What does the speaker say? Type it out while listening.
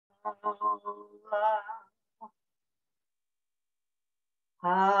Howla,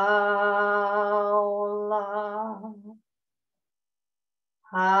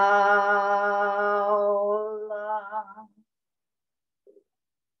 howla,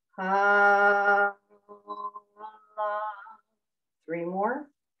 howla. 3 more.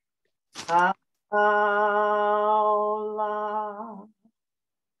 Howla,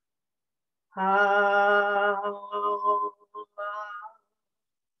 howla, howla.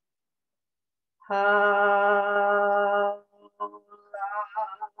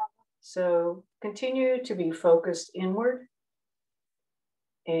 So continue to be focused inward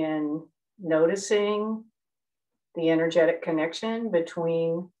and noticing the energetic connection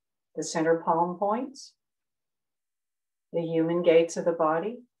between the center palm points, the human gates of the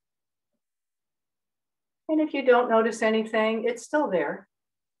body. And if you don't notice anything, it's still there.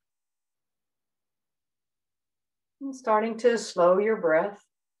 And starting to slow your breath,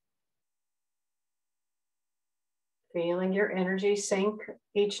 feeling your energy sink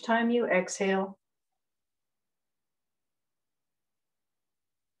each time you exhale.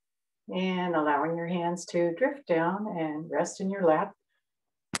 And allowing your hands to drift down and rest in your lap.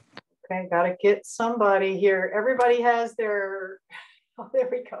 Okay, gotta get somebody here. Everybody has their, oh, there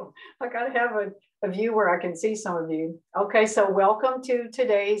we go. I gotta have a view where I can see some of you. Okay, so welcome to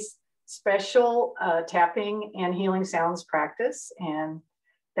today's special tapping and healing sounds practice. And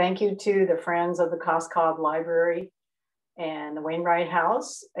thank you to the friends of the Cos Cob Library and the Wainwright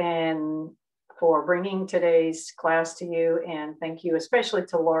House and for bringing today's class to you. And thank you especially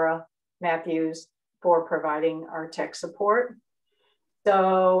to Laura Matthews for providing our tech support.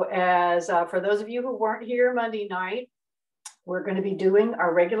 So as for those of you who weren't here Monday night, we're going to be doing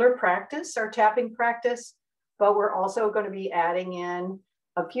our regular practice, our tapping practice, but we're also going to be adding in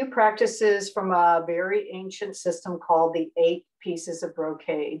a few practices from a very ancient system called the 8 Pieces of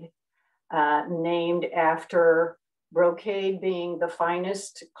Brocade, named after brocade being the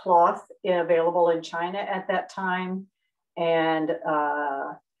finest cloth available in China at that time. And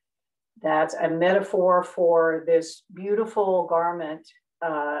that's a metaphor for this beautiful garment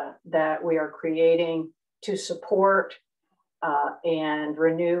that we are creating to support and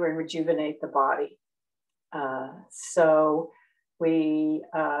renew and rejuvenate the body. So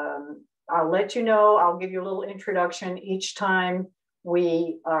I'll let you know, I'll give you a little introduction each time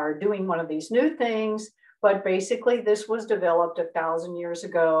we are doing one of these new things, but basically this was developed 1,000 years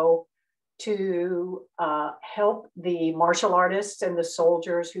ago to help the martial artists and the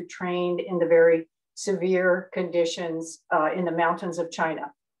soldiers who trained in the very severe conditions in the mountains of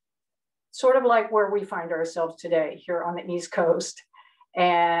China. Sort of like where we find ourselves today here on the East Coast.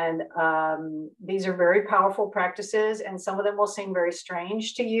 And these are very powerful practices, and some of them will seem very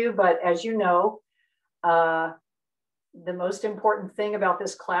strange to you, but as you know, the most important thing about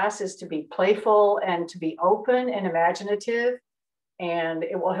this class is to be playful and to be open and imaginative, and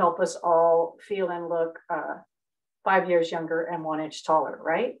it will help us all feel and look 5 years younger and 1 inch taller,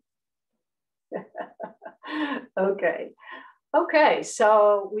 right? Okay,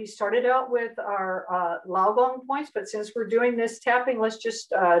 so we started out with our Qi-Gong points, but since we're doing this tapping, let's just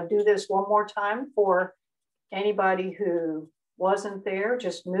do this one more time for anybody who wasn't there,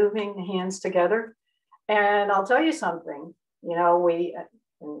 just moving the hands together. And I'll tell you something, you know, we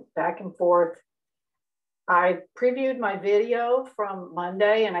back and forth. I previewed my video from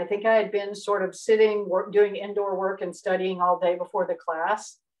Monday, and I think I had been sort of sitting, doing indoor work and studying all day before the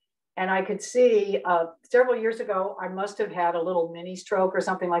class. And I could see several years ago, I must have had a little mini stroke or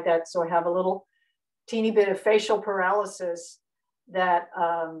something like that. So I have a little teeny bit of facial paralysis that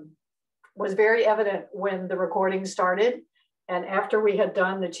was very evident when the recording started. And after we had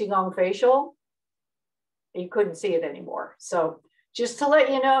done the Qi-Gong facial, you couldn't see it anymore. So just to let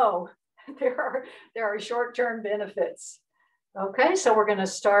you know, there are short-term benefits. Okay, so we're going to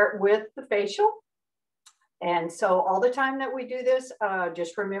start with the facial. And so all the time that we do this,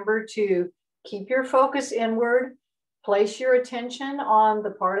 just remember to keep your focus inward, place your attention on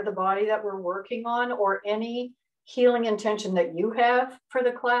the part of the body that we're working on or any healing intention that you have for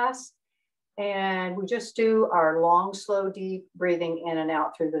the class. And we just do our long, slow, deep breathing in and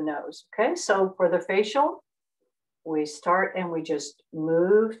out through the nose. Okay, so for the facial, we start and we just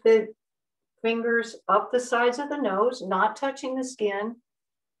move the fingers up the sides of the nose, not touching the skin,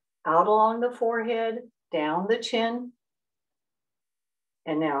 out along the forehead, down the chin.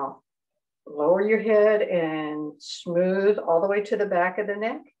 And now lower your head and smooth all the way to the back of the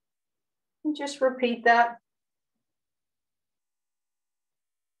neck. And just repeat that.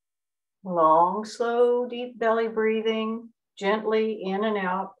 Long, slow, deep belly breathing, gently in and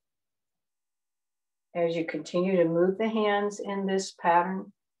out as you continue to move the hands in this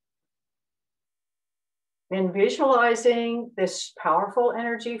pattern. And visualizing this powerful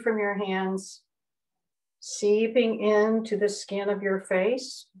energy from your hands seeping into the skin of your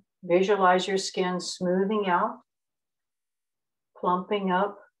face. Visualize your skin smoothing out, plumping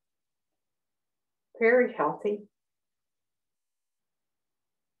up, very healthy.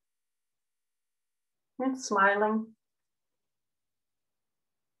 And smiling.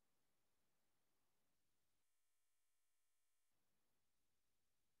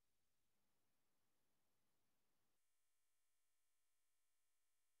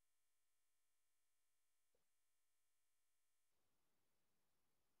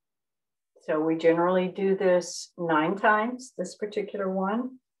 So we generally do this 9 times, this particular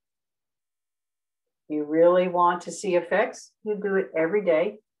one. You really want to see effects, you do it every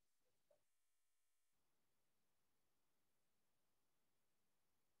day.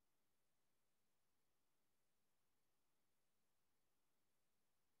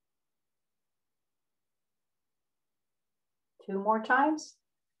 Two more times.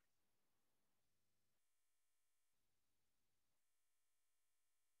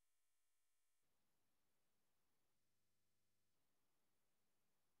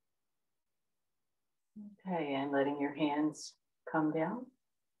 Okay, and letting your hands come down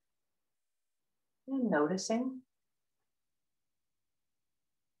and noticing.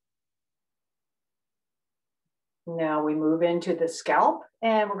 Now we move into the scalp,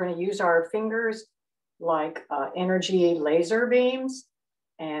 and we're going to use our fingers like energy laser beams,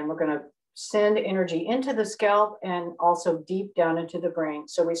 and we're going to send energy into the scalp and also deep down into the brain.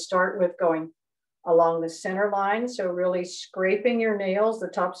 So we start with going along the center line, so really scraping your nails, the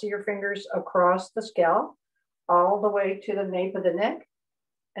tops of your fingers across the scalp, all the way to the nape of the neck.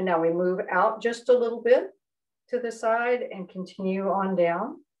 And now we move out just a little bit to the side and continue on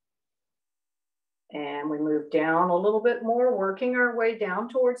down. And we move down a little bit more, working our way down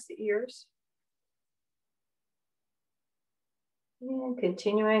towards the ears. And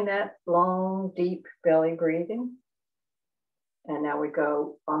continuing that long, deep belly breathing. And now we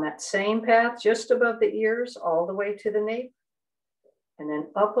go on that same path, just above the ears, all the way to the nape. And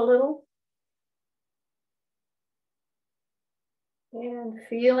then up a little. And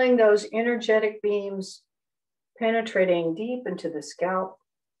feeling those energetic beams penetrating deep into the scalp.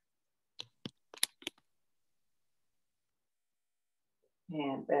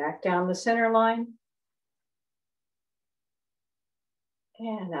 And back down the center line.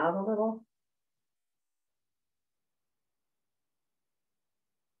 And out a little.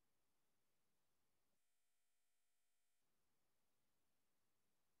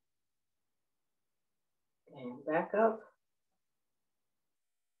 And back up.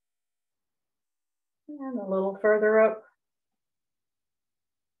 And a little further up.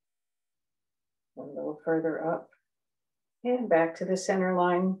 A little further up. And back to the center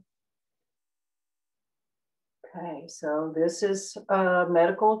line. Okay, so this is a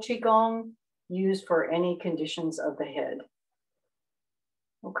medical Qi-Gong used for any conditions of the head.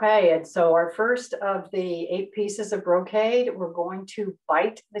 Okay, and so our first of the 8 pieces of brocade, we're going to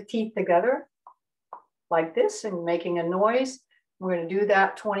bite the teeth together like this and making a noise. We're going to do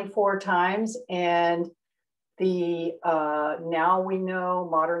that 24 times. And the now we know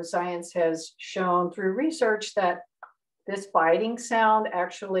modern science has shown through research that this biting sound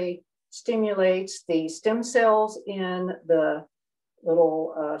actually stimulates the stem cells in the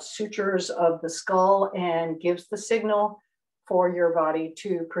little sutures of the skull and gives the signal for your body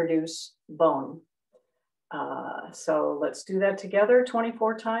to produce bone. So let's do that together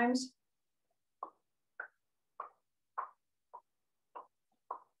 24 times.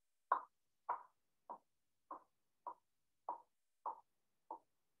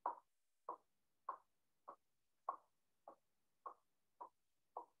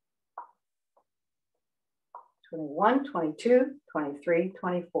 "21, 22, 23,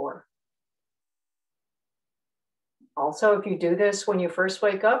 24. Also, if you do this when you first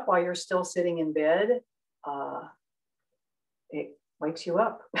wake up while you're still sitting in bed, it wakes you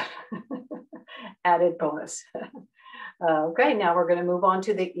up. Added bonus. Okay, now we're going to move on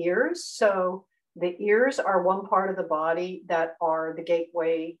to the ears. So the ears are one part of the body that are the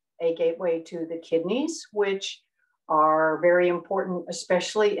gateway, a gateway to the kidneys, which are very important,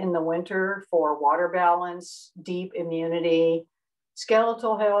 especially in the winter for water balance, deep immunity,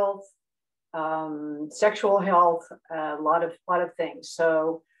 skeletal health, sexual health, a lot of things.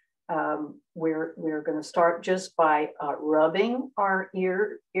 So we're going to start just by rubbing our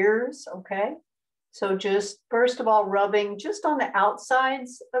ears. Okay. So just first of all, rubbing just on the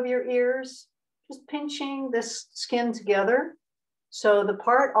outsides of your ears, just pinching this skin together. So the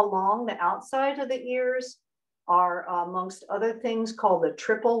part along the outside of the ears are amongst other things called the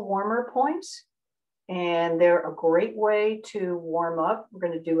triple warmer points. and they're a great way to warm up. We're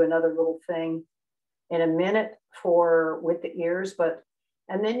going to do another little thing in a minute with the ears,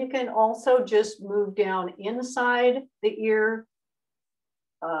 and then you can also just move down inside the ear,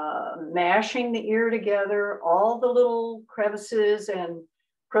 mashing the ear together. All the little crevices and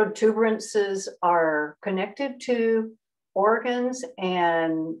protuberances are connected to organs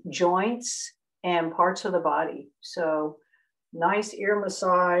and joints and parts of the body. So nice ear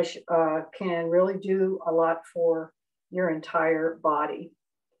massage can really do a lot for your entire body.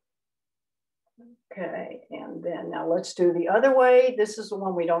 Okay, and then now let's do the other way. This is the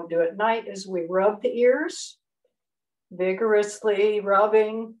one we don't do at night, is we rub the ears, vigorously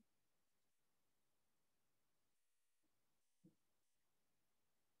rubbing.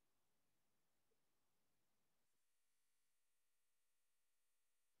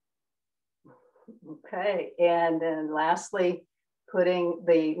 Okay, and then lastly, putting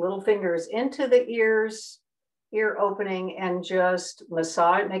the little fingers into the ear opening and just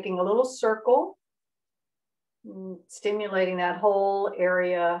massage, making a little circle, stimulating that whole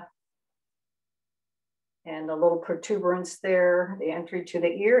area and a little protuberance there, the entry to the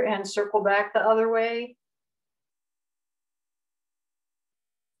ear, and circle back the other way.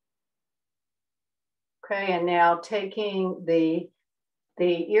 Okay, and now taking the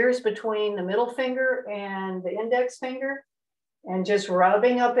ears between the middle finger and the index finger and just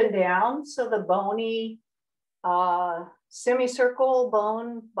rubbing up and down. So the bony semicircle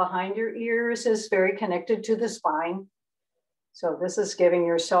bone behind your ears is very connected to the spine. So this is giving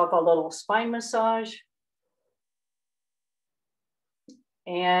yourself a little spine massage.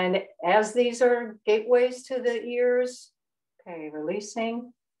 And as these are gateways to the ears, okay,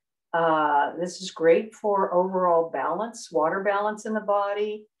 releasing. This is great for overall balance, water balance in the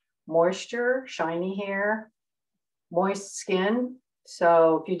body, moisture, shiny hair, moist skin.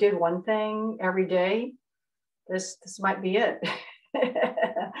 So if you did one thing every day, this might be it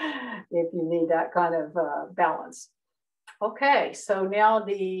if you need that kind of balance. Okay, so now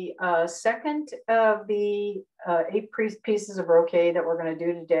the second of the 8 pieces of brocade that we're going to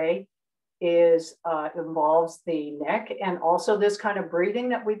do today involves the neck, and also this kind of breathing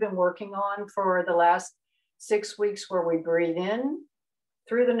that we've been working on for the last 6 weeks, where we breathe in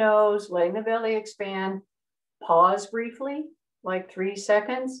through the nose, letting the belly expand, pause briefly, like 3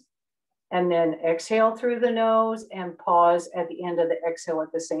 seconds, and then exhale through the nose and pause at the end of the exhale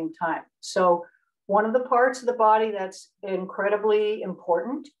at the same time. So one of the parts of the body that's incredibly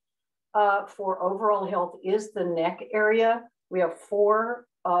important for overall health is the neck area. We have 4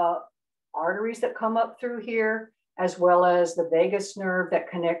 arteries that come up through here, as well as the vagus nerve that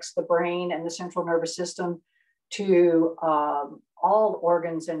connects the brain and the central nervous system to all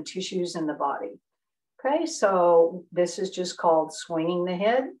organs and tissues in the body. Okay, so this is just called swinging the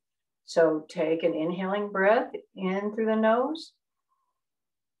head. So take an inhaling breath in through the nose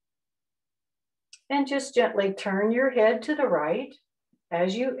and just gently turn your head to the right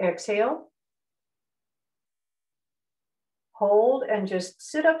as you exhale. Hold and just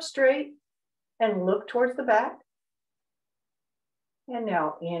sit up straight and look towards the back. And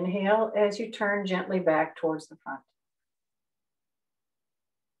now inhale as you turn gently back towards the front.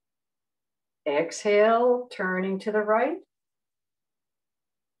 Exhale, turning to the right.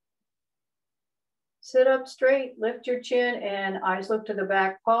 Sit up straight, lift your chin and eyes look to the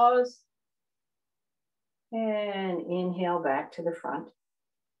back, pause. And inhale back to the front.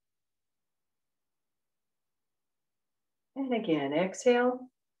 And again, exhale.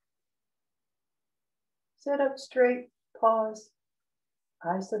 Sit up straight, pause,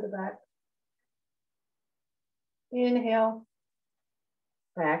 eyes to the back. Inhale,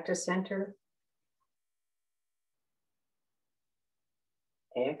 back to center.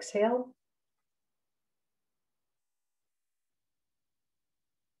 Exhale.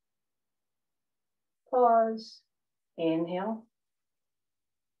 Pause, inhale.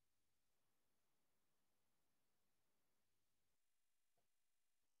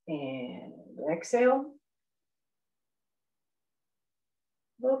 And exhale.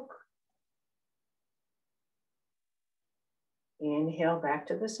 Look. Inhale back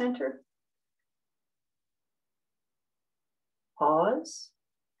to the center. Pause.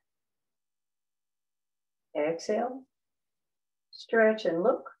 Exhale. Stretch and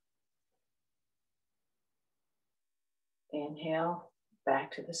look. Inhale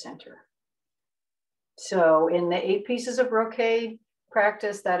back to the center. So in the 8 pieces of brocade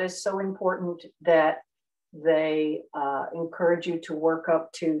practice, that is so important that they encourage you to work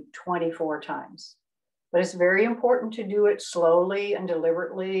up to 24 times. But it's very important to do it slowly and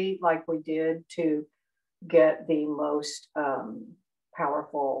deliberately, like we did, to get the most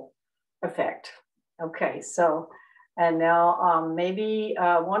powerful effect. Okay, so, and now maybe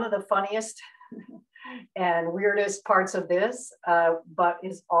one of the funniest and weirdest parts of this, but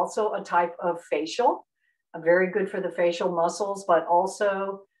is also a type of facial, very good for the facial muscles, but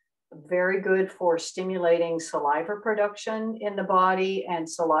also very good for stimulating saliva production in the body. And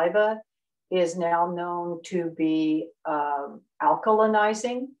saliva is now known to be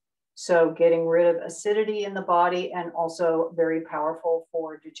alkalinizing, so getting rid of acidity in the body, and also very powerful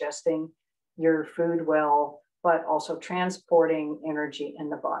for digesting your food well, but also transporting energy in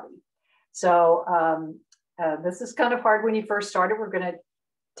the body. So this is kind of hard when you first started. We're going to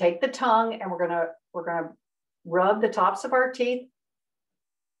take the tongue and we're going to rub the tops of our teeth,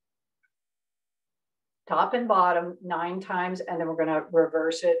 top and bottom 9 times, and then we're going to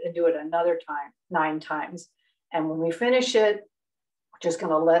reverse it and do it another time 9 times. And when we finish it, we're just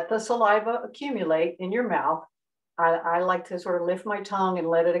going to let the saliva accumulate in your mouth. I like to sort of lift my tongue and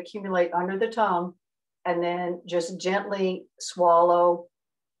let it accumulate under the tongue, and then just gently swallow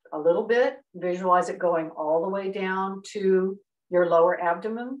a little bit. Visualize it going all the way down to your lower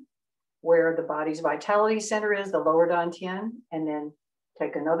abdomen, where the body's vitality center is, the lower dantian, and then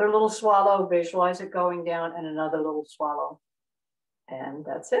take another little swallow, visualize it going down, and another little swallow. And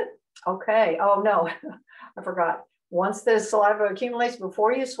that's it. Okay. Oh, no, I forgot. Once the saliva accumulates,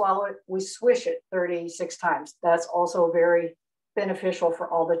 before you swallow it, we swish it 36 times. That's also very beneficial for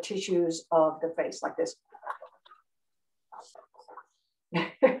all the tissues of the face, like this.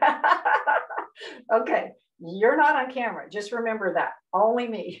 Okay, you're not on camera. Just remember that. Only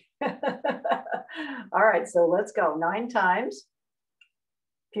me. All right, so let's go 9 times.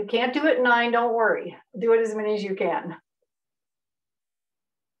 If you can't do it 9, don't worry. Do it as many as you can.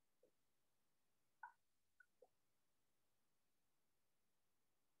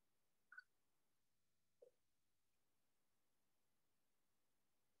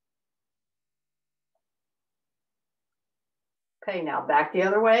 Okay, now back the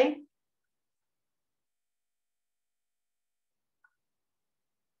other way.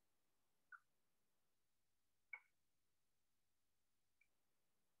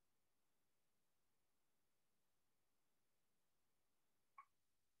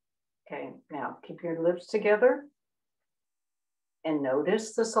 Okay, now keep your lips together and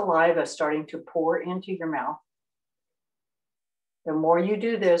notice the saliva starting to pour into your mouth. The more you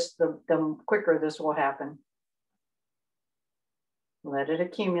do this, the quicker this will happen. Let it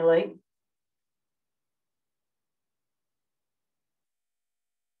accumulate.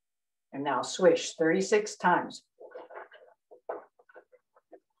 And now swish 36 times.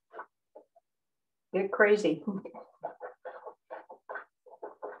 Get crazy.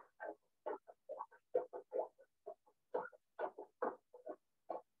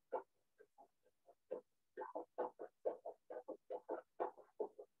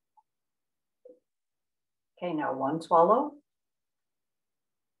 Okay, now 1 swallow.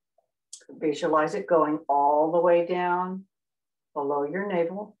 Visualize it going all the way down below your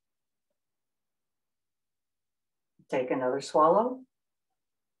navel. Take another swallow.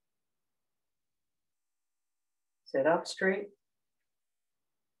 Sit up straight.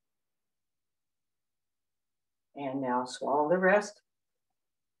 And now swallow the rest.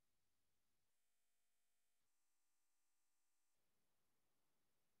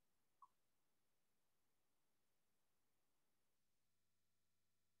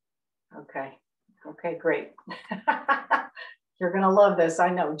 Okay, okay, great. You're gonna love this, I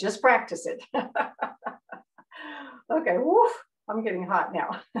know, just practice it. Okay, woof, I'm getting hot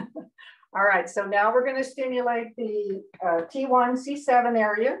now. All right, so now we're gonna stimulate the T1, C7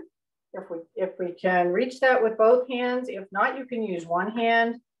 area. If we can reach that with both hands. If not, you can use one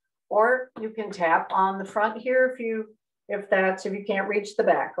hand, or you can tap on the front here if you can't reach the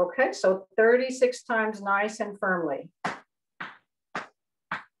back. Okay, so 36 times nice and firmly.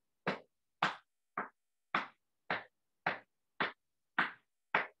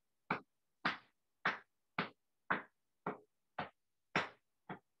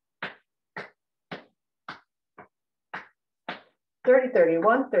 Thirty,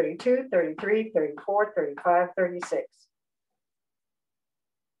 31, 32, 33, 34, 35, 36.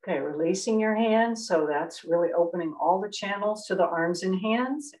 Okay, releasing your hands. So that's really opening all the channels to the arms and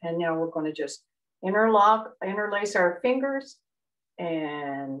hands. And now we're going to just interlace our fingers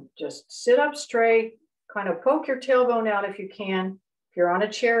and just sit up straight, kind of poke your tailbone out if you can. If you're on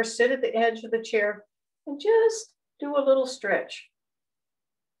a chair, sit at the edge of the chair and just do a little stretch.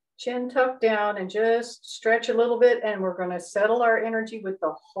 Chin tucked down and just stretch a little bit, and we're going to settle our energy with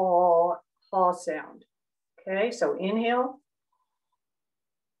the haw sound. Okay, so inhale,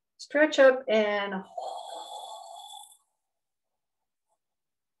 stretch up, and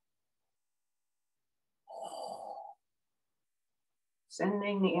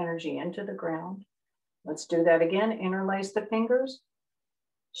sending the energy into the ground. Let's do that again. Interlace the fingers,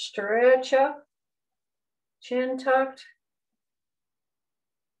 stretch up, chin tucked,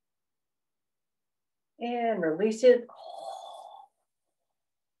 and release it.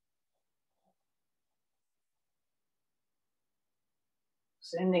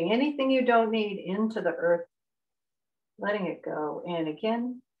 Sending anything you don't need into the earth, letting it go. And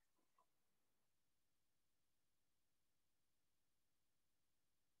again.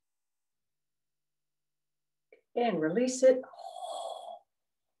 And release it.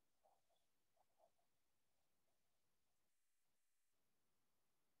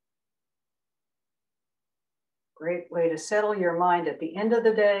 Great way to settle your mind at the end of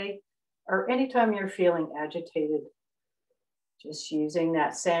the day or anytime you're feeling agitated. Just using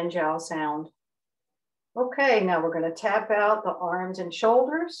that Sanjiao sound. Okay, now we're going to tap out the arms and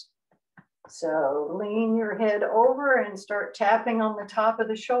shoulders. So lean your head over and start tapping on the top of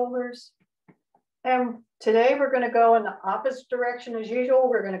the shoulders. And today we're going to go in the opposite direction as usual.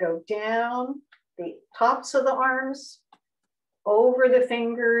 We're going to go down the tops of the arms, over the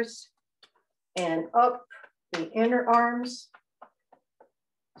fingers, and up the inner arms,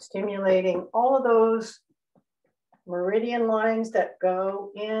 stimulating all of those meridian lines that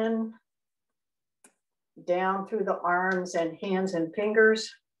go in, down through the arms and hands and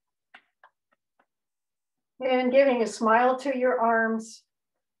fingers. And giving a smile to your arms,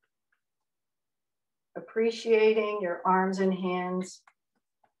 appreciating your arms and hands,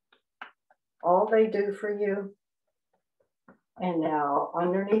 all they do for you. And now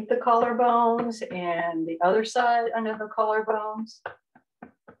underneath the collarbones and the other side under the collarbones.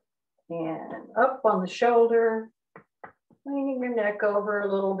 And up on the shoulder, leaning your neck over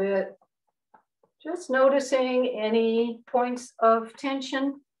a little bit. Just noticing any points of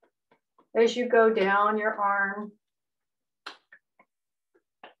tension as you go down your arm.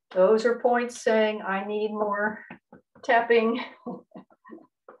 Those are points saying, I need more tapping.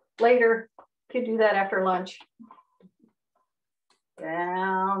 Later, you could do that after lunch.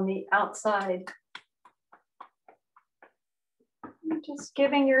 Down the outside. Just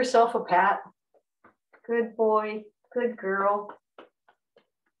giving yourself a pat. Good boy, good girl.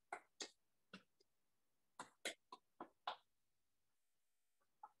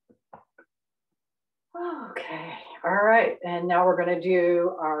 Okay, all right, and now we're going to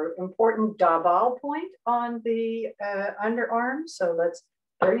do our important Dabao point on the underarm. So let's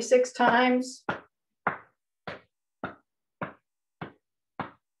 36 times.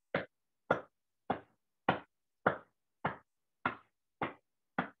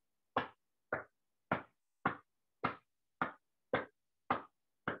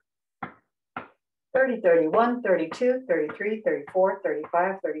 "30, 31, 32, 33, 34,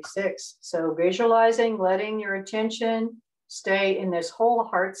 35, 36. So visualizing, letting your attention stay in this whole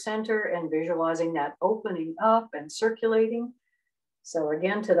heart center and visualizing that opening up and circulating. So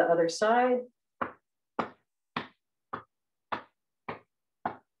again, to the other side.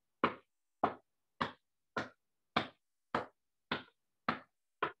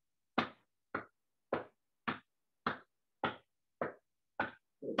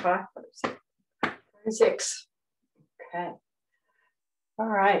 Five, 36. Okay. All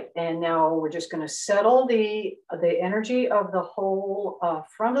right, and now we're just going to settle the energy of the whole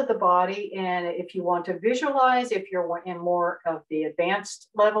front of the body. And if you want to visualize, if you're in more of the advanced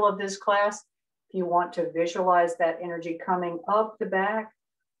level of this class, if you want to visualize that energy coming up the back,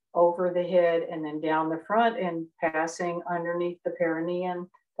 over the head, and then down the front and passing underneath the perineum,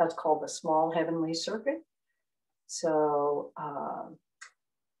 that's called the small heavenly circuit. So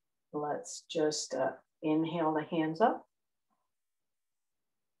let's just inhale the hands up.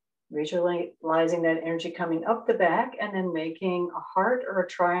 Visualizing that energy coming up the back and then making a heart or a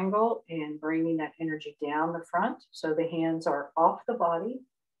triangle and bringing that energy down the front. So the hands are off the body.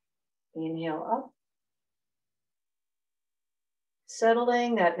 Inhale up.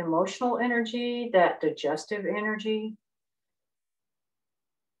 Settling that emotional energy, that digestive energy.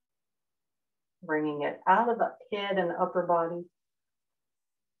 Bringing it out of the head and the upper body.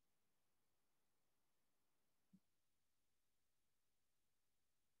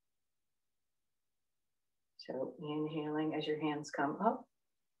 So inhaling as your hands come up.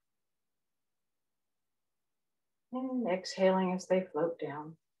 And exhaling as they float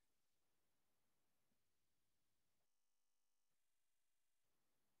down.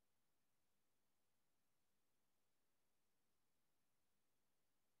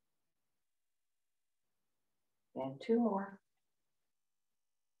 And two more.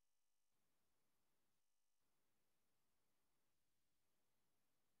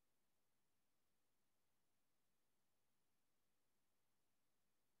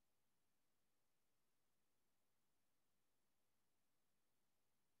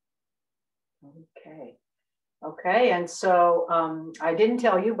 Okay. Okay, and so I didn't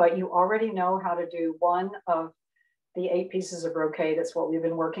tell you, but you already know how to do one of the 8 pieces of brocade. That's what we've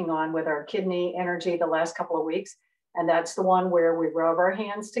been working on with our kidney energy the last couple of weeks. And that's the one where we rub our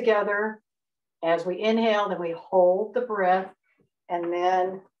hands together as we inhale, then we hold the breath. And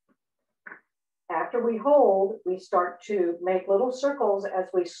then after we hold, we start to make little circles as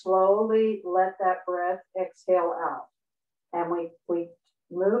we slowly let that breath exhale out. And we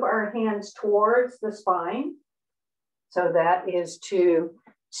move our hands towards the spine. So that is to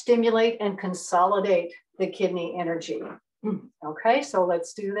stimulate and consolidate the kidney energy. Okay, so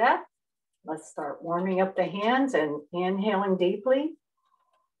let's do that. Let's start warming up the hands and inhaling deeply.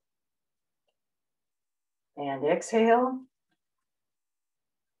 And exhale.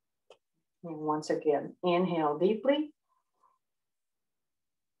 And once again, inhale deeply.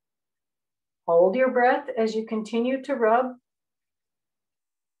 Hold your breath as you continue to rub.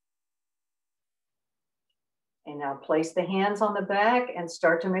 And now place the hands on the back and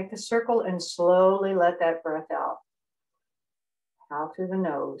start to make the circle and slowly let that breath out. Out through the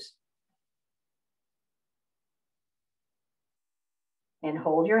nose. And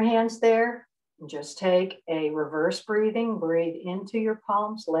hold your hands there. And just take a reverse breathing. Breathe into your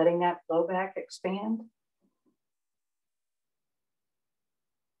palms, letting that low back expand.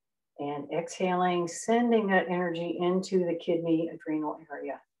 And exhaling, sending that energy into the kidney adrenal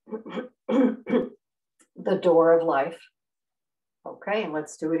area. The door of life. Okay, and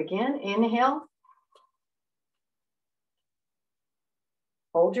let's do it again. Inhale.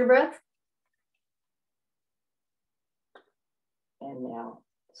 Hold your breath. And now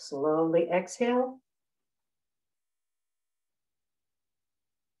slowly exhale.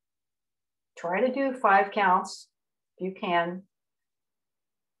 Try to do 5 counts if you can.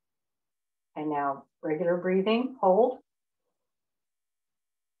 And now regular breathing, hold.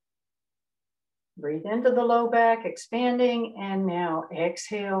 Breathe into the low back, expanding, and now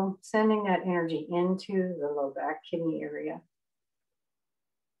exhale, sending that energy into the low back kidney area.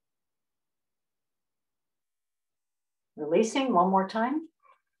 Releasing one more time.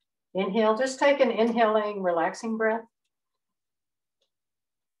 Inhale, just take an inhaling, relaxing breath.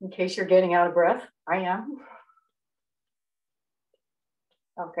 In case you're getting out of breath, I am.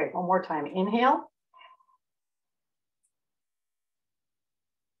 Okay, one more time. Inhale.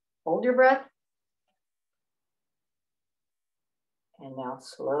 Hold your breath. And now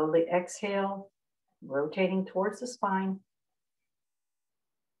slowly exhale, rotating towards the spine.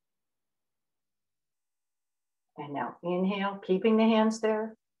 And now inhale, keeping the hands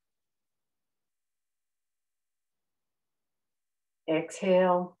there.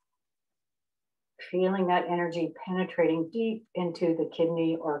 Exhale, feeling that energy penetrating deep into the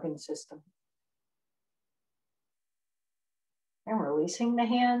kidney organ system. And releasing the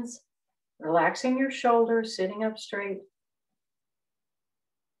hands, relaxing your shoulders, sitting up straight.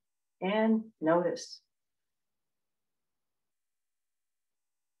 And notice.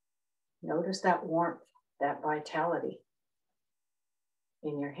 Notice that warmth, that vitality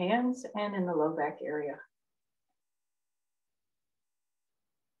in your hands and in the low back area.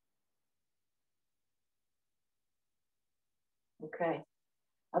 Okay,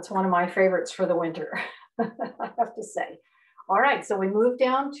 that's one of my favorites for the winter, I have to say. All right, so we move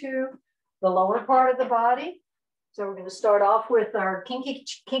down to the lower part of the body. So we're going to start off with our kinky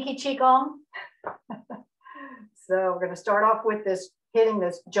Qi-Gong. So we're going to start off with this, hitting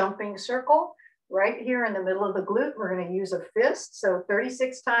this jumping circle right here in the middle of the glute. We're going to use a fist, so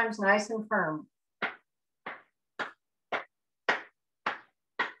 36 times nice and firm.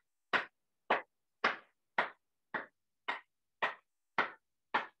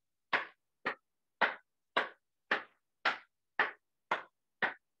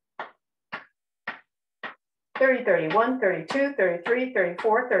 "30, 31, 32, 33,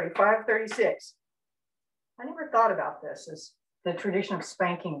 34, 35, 36. I never thought about this as the tradition of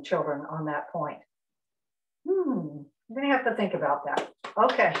spanking children on that point. I'm gonna have to think about that.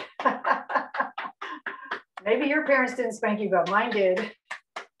 Okay. Maybe your parents didn't spank you, but mine did.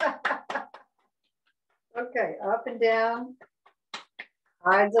 Okay, up and down,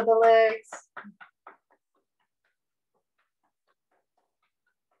 sides of the legs.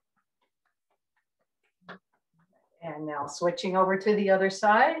 And now switching over to the other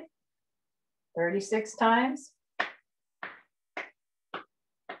side, 36 times.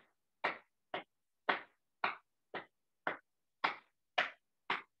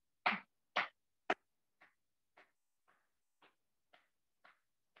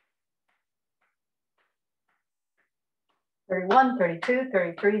 "31, 32,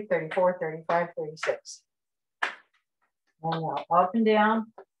 33, 34, 35, 36. And now up and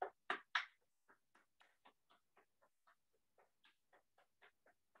down.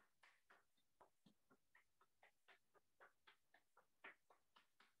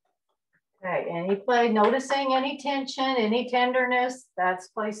 Okay, any play, noticing any tension, any tenderness, that's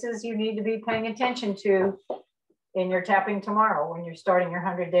places you need to be paying attention to in your tapping tomorrow when you're starting your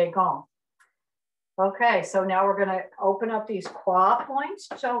 100-day Gong. Okay, so now we're gonna open up these Qua points.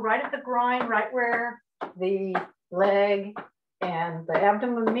 So right at the groin, right where the leg and the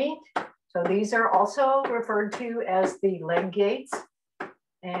abdomen meet. So these are also referred to as the leg gates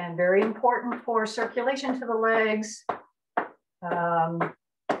and very important for circulation to the legs.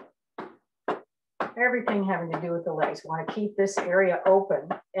 Everything having to do with the legs. We want to keep this area open.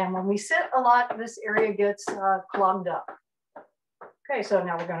 And when we sit a lot, this area gets clogged up. Okay, so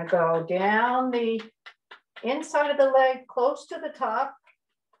now we're going to go down the inside of the leg, close to the top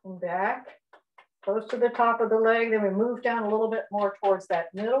and back, close to the top of the leg. Then we move down a little bit more towards that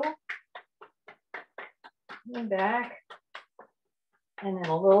middle and back. And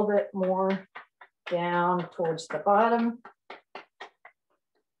then a little bit more down towards the bottom.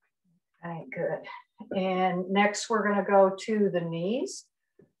 Okay, good. And next we're going to go to the knees.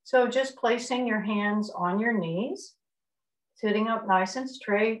 So just placing your hands on your knees, sitting up nice and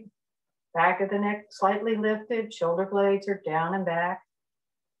straight, back of the neck slightly lifted, shoulder blades are down and back.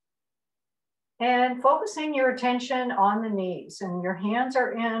 And focusing your attention on the knees, and your hands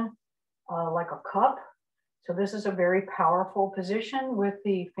are in like a cup. So this is a very powerful position with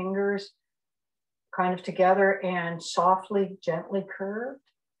the fingers kind of together and softly, gently curved.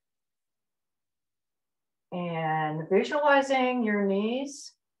 And visualizing your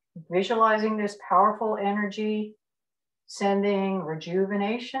knees, visualizing this powerful energy, sending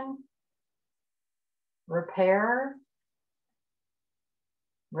rejuvenation, repair,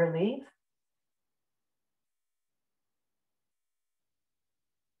 relief.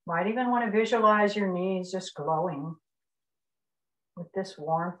 Might even want to visualize your knees just glowing with this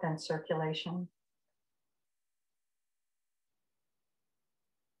warmth and circulation.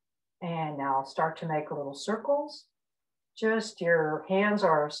 And now start to make little circles. Just your hands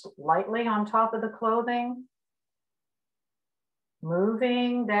are lightly on top of the clothing.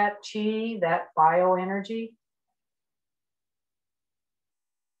 Moving that chi, that bioenergy.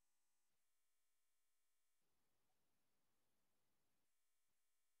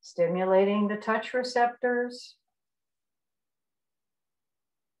 Stimulating the touch receptors.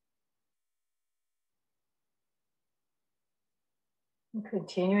 And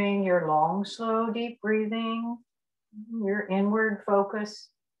continuing your long, slow, deep breathing, your inward focus.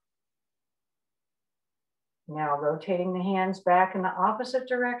 Now rotating the hands back in the opposite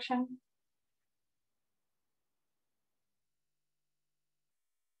direction.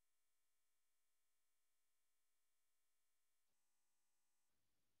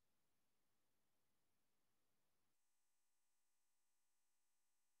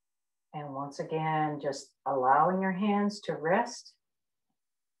 And once again, just allowing your hands to rest.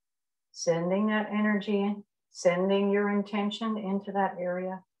 Sending that energy, sending your intention into that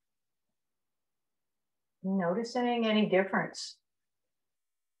area. Noticing any difference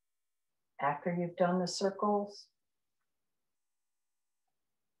after you've done the circles.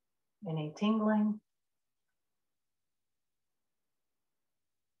 Any tingling.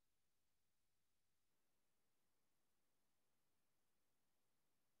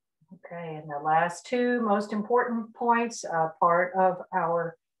 Okay, and the last two most important points, part of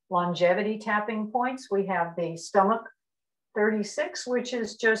our longevity tapping points, we have the stomach 36, which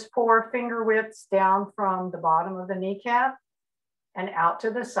is just 4 finger widths down from the bottom of the kneecap and out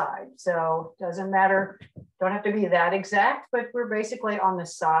to the side. So doesn't matter, don't have to be that exact, but we're basically on the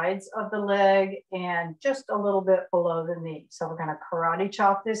sides of the leg and just a little bit below the knee. So we're gonna karate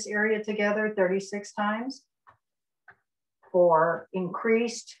chop this area together 36 times for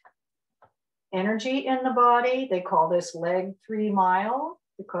increased energy in the body. They call this leg 3 mile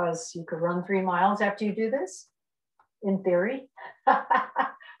because you could run 3 miles after you do this, in theory.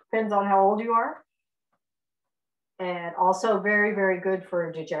 Depends on how old you are. And also very, very good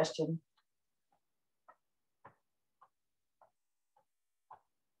for digestion.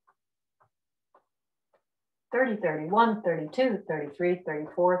 (30, 31, 32, 33,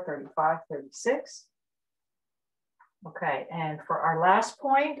 34, 35, 36). Okay, and for our last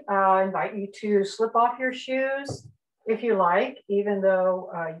point, I invite you to slip off your shoes if you like, even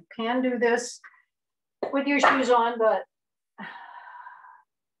though you can do this with your shoes on, but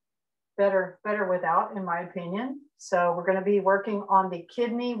better without, in my opinion. So we're going to be working on the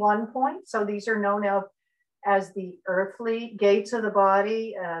kidney 1 point. So these are known as the earthly gates of the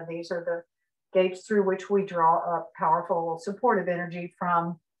body. These are the gates through which we draw up powerful supportive energy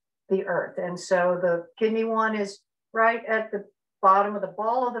from the earth. And so the kidney 1 is right at the bottom of the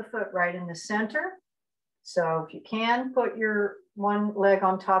ball of the foot, right in the center. So if you can, put your one leg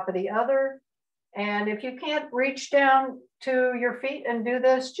on top of the other. And if you can't reach down to your feet and do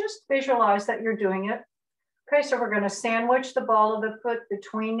this, just visualize that you're doing it. Okay, so we're going to sandwich the ball of the foot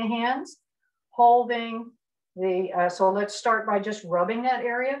between the hands, holding the, so let's start by just rubbing that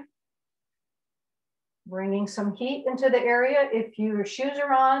area, bringing some heat into the area. If your shoes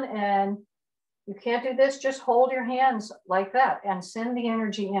are on and you can't do this, just hold your hands like that and send the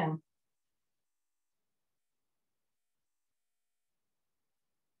energy in.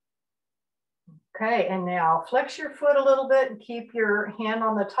 Okay, and now flex your foot a little bit and keep your hand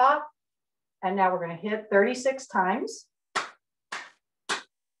on the top. And now we're going to hit 36 times.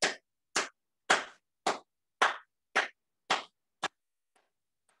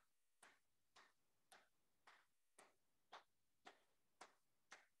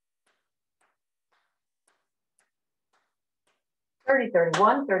 "30,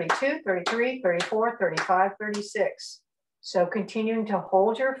 31, 32, 33, 34, 35, 36. So continuing to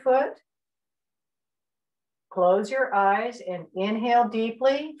hold your foot, close your eyes and inhale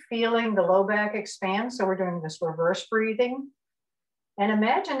deeply, feeling the low back expand. So we're doing this reverse breathing. And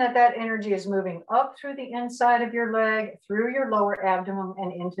imagine that that energy is moving up through the inside of your leg, through your lower abdomen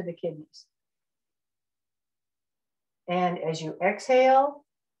and into the kidneys. And as you exhale,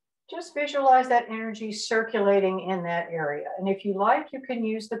 just visualize that energy circulating in that area. And if you like, you can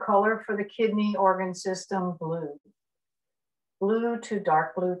use the color for the kidney organ system, blue. Blue to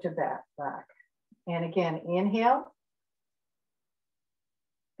dark blue to black. And again, inhale.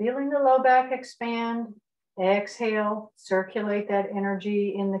 Feeling the low back expand. Exhale, circulate that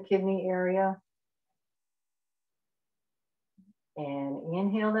energy in the kidney area. And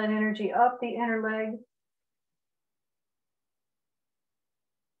inhale that energy up the inner leg.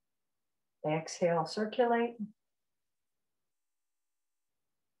 Exhale, circulate.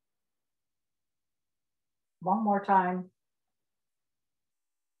 One more time.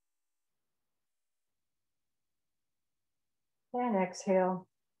 And exhale.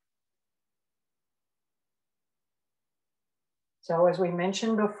 So as we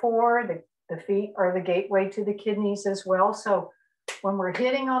mentioned before, the feet are the gateway to the kidneys as well. So when we're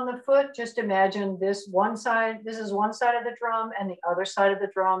hitting on the foot, just imagine this one side, this is one side of the drum and the other side of the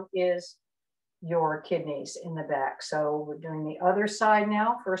drum is your kidneys in the back. So we're doing the other side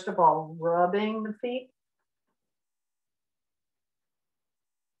now. First of all, rubbing the feet.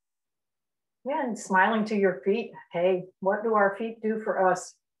 Yeah, and smiling to your feet. Hey, what do our feet do for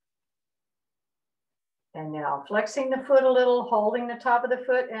us? And now flexing the foot a little, holding the top of the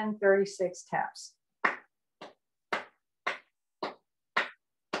foot and 36 taps.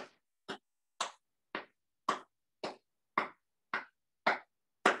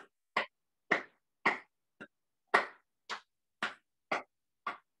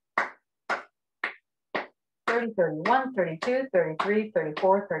 "30, 31, 32, 33,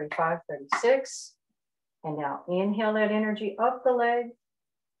 34, 35, 36. And now inhale that energy up the leg,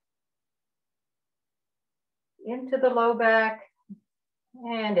 into the low back,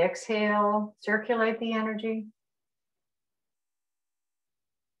 and exhale, circulate the energy.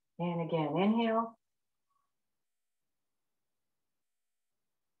 And again, inhale.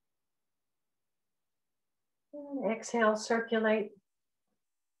 And exhale, circulate.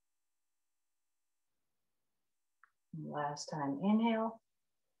 And last time, inhale.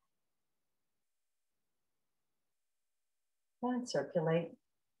 And circulate.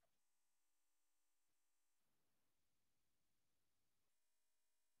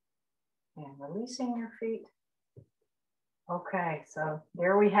 And releasing your feet. Okay, so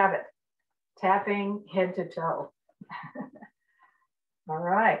there we have it. Tapping head to toe. All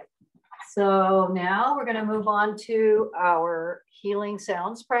right. So now we're going to move on to our healing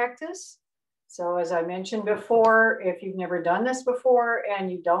sounds practice. So as I mentioned before, if you've never done this before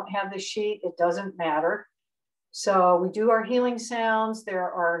and you don't have the sheet, it doesn't matter. So we do our healing sounds. There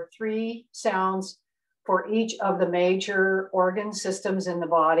are 3 sounds for each of the major organ systems in the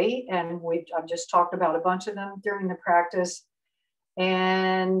body. And I've just talked about a bunch of them during the practice.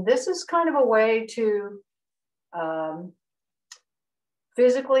 And this is kind of a way to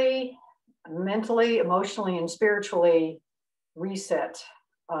physically, mentally, emotionally, and spiritually reset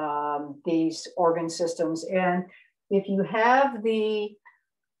these organ systems. And if you have the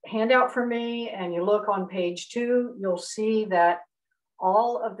handout for me and you look on page 2, you'll see that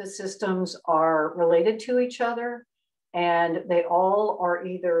all of the systems are related to each other and they all are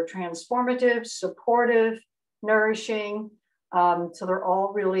either transformative, supportive, nourishing. So they're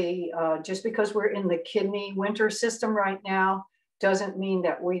all really, just because we're in the kidney winter system right now, doesn't mean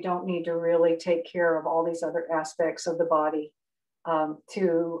that we don't need to really take care of all these other aspects of the body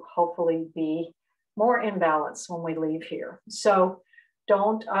to hopefully be more in balance when we leave here. So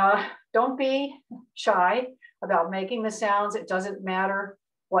don't be shy about making the sounds. It doesn't matter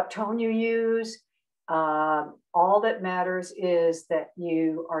what tone you use. All that matters is that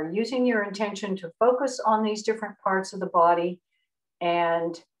you are using your intention to focus on these different parts of the body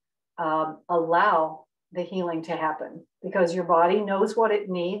and allow the healing to happen, because your body knows what it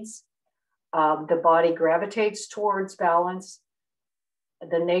needs. The body gravitates towards balance.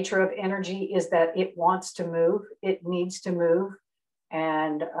 The nature of energy is that it wants to move, it needs to move,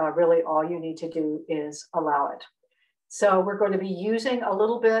 and really all you need to do is allow it. So we're going to be using a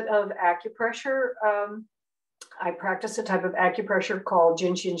little bit of acupressure. I practice a type of acupressure called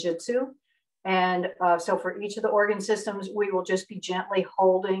Jinshin Jitsu. And so for each of the organ systems, we will just be gently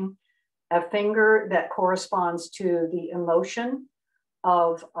holding a finger that corresponds to the emotion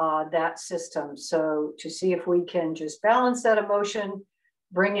of that system. So to see if we can just balance that emotion,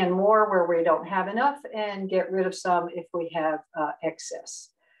 bring in more where we don't have enough, and get rid of some if we have excess.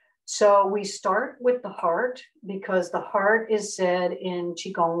 So we start with the heart, because the heart is said in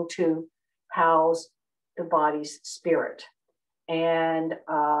Qi-Gong to house the body's spirit. And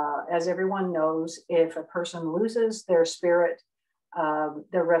as everyone knows, if a person loses their spirit,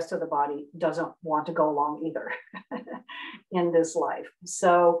 the rest of the body doesn't want to go along either in this life.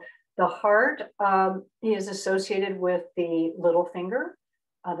 So the heart is associated with the little finger.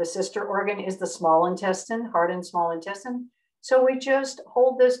 The sister organ is the small intestine, heart and small intestine. So we just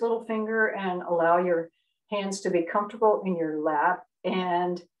hold this little finger and allow your hands to be comfortable in your lap.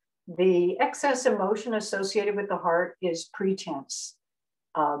 And the excess emotion associated with the heart is pretense.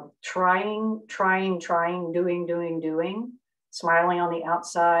 Trying, doing, smiling on the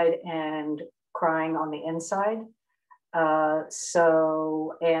outside and crying on the inside.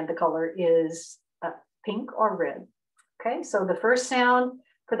 And the color is pink or red. Okay, so the first sound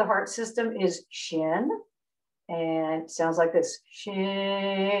for the heart system is shin, and it sounds like this, shin.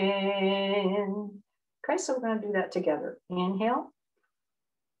 Okay, so we're gonna do that together. Inhale.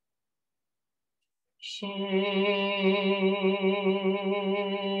 Shin.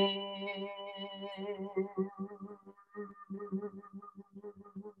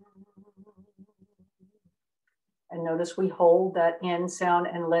 And notice we hold that N sound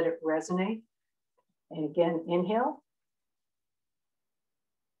and let it resonate. And again, inhale.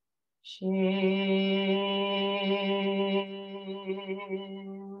 Shin.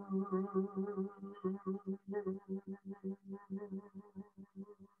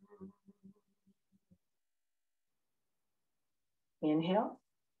 Inhale.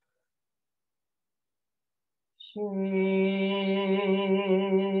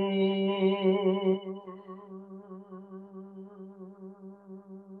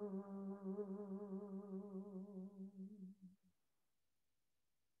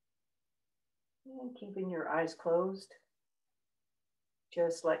 And keeping your eyes closed,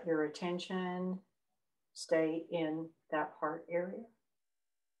 just let your attention stay in that heart area.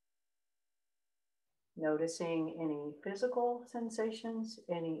 Noticing any physical sensations,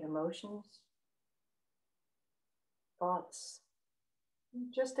 any emotions, thoughts,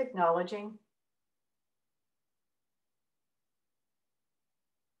 just acknowledging.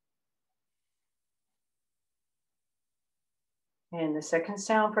 And the second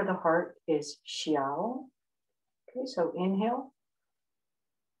sound for the heart is xiao. Okay, so inhale.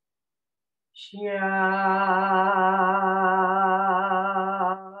 Xiao.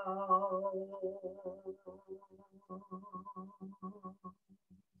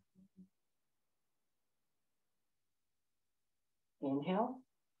 Inhale.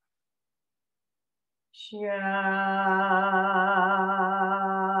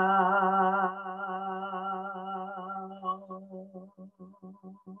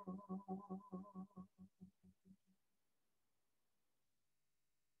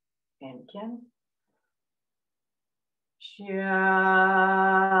 And again.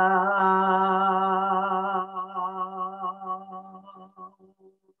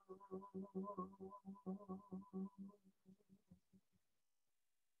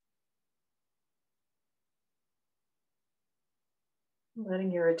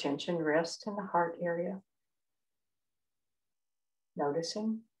 Letting your attention rest in the heart area.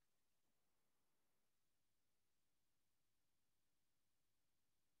 Noticing.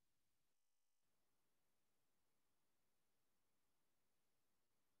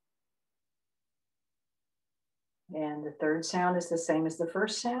 And the third sound is the same as the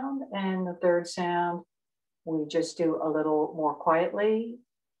first sound. And the third sound, we just do a little more quietly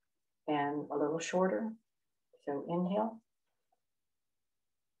and a little shorter. So inhale.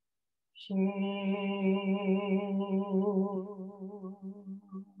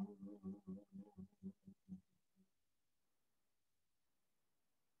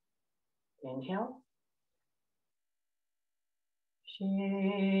 Inhale.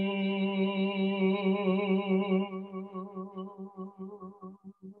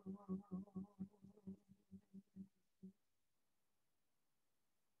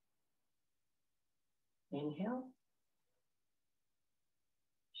 Inhale.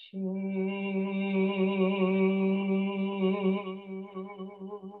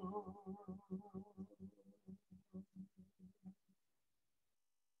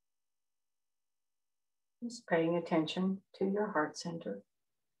 Just paying attention to your heart center.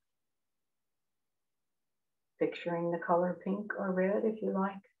 Picturing the color pink or red if you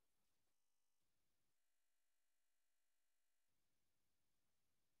like.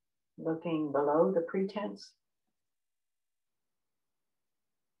 Looking below the pretense.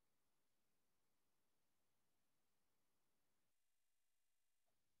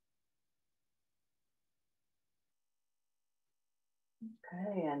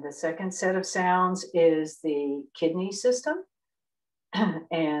 Okay, and the second set of sounds is the kidney system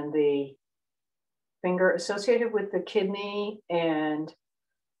and the finger associated with the kidney and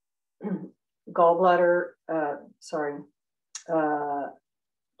gallbladder,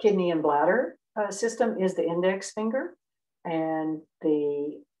 kidney and bladder system is the index finger, and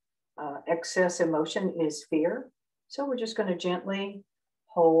the excess emotion is fear. So we're just going to gently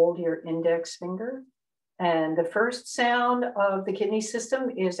hold your index finger. And the first sound of the kidney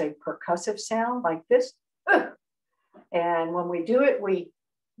system is a percussive sound like this. And when we do it, we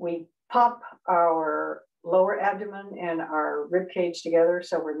pop our lower abdomen and our rib cage together.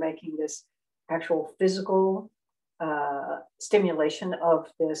 So we're making this actual physical stimulation of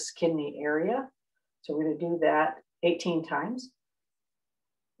this kidney area. So we're going to do that 18 times.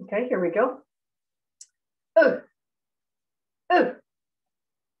 Okay, here we go. Ooh, ooh,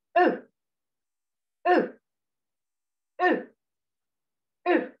 ooh, ooh, ooh, ooh,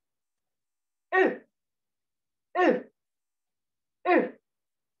 ooh, ooh, ooh, ooh, ooh,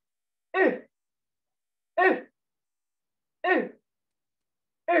 ooh, ooh, ooh,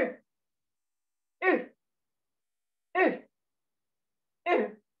 ooh, ooh.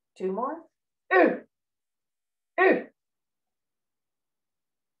 Two more. Ooh, ooh.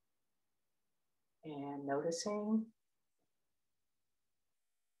 And noticing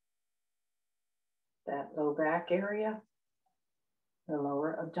that low back area, the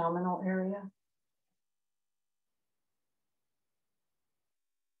lower abdominal area.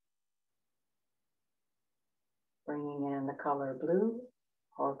 Bringing in the color blue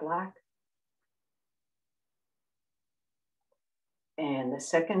or black. And the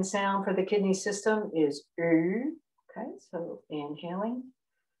second sound for the kidney system is U. Okay, so inhaling.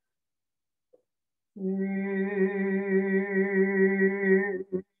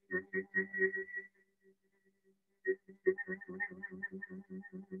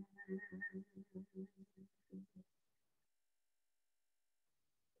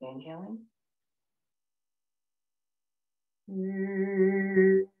 Inhaling.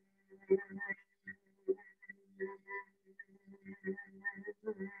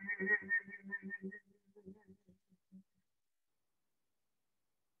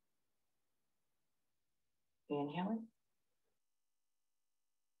 Inhaling.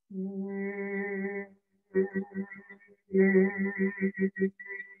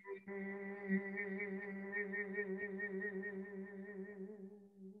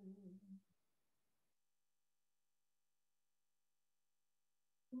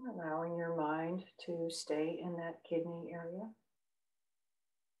 Allowing your mind to stay in that kidney area.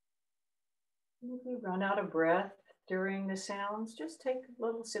 If you run out of breath during the sounds, just take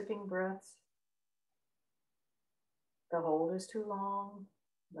little sipping breaths. The hold is too long,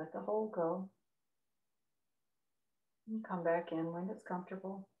 let the hold go. And come back in when it's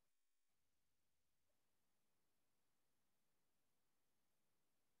comfortable.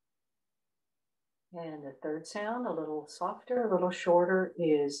 And the third sound, a little softer, a little shorter,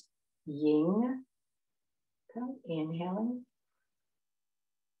 is ying. Okay, inhaling.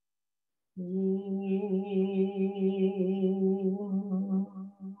 Ying.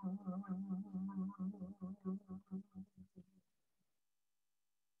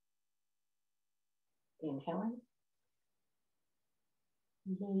 Inhaling.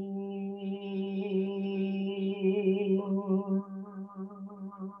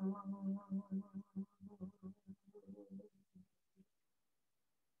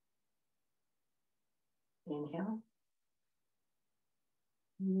 Inhale.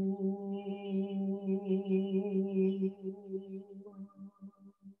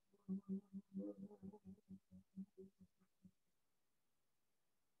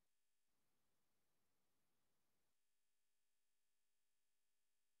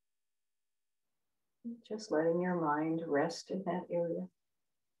 Just letting your mind rest in that area.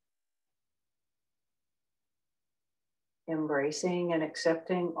 Embracing and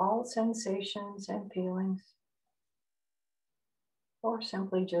accepting all sensations and feelings, or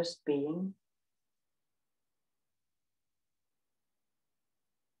simply just being.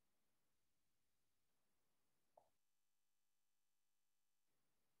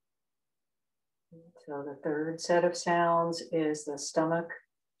 So the third set of sounds is the stomach,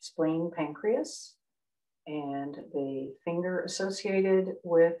 spleen, pancreas, and the finger associated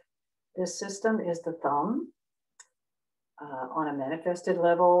with this system is the thumb on a manifested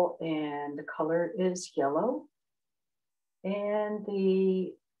level, and the color is yellow. And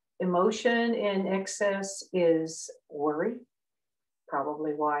the emotion in excess is worry,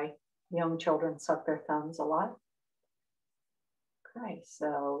 probably why young children suck their thumbs a lot. Okay,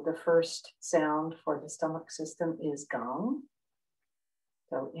 so the first sound for the stomach system is gong.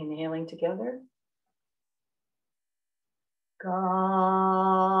 So inhaling together. Gong.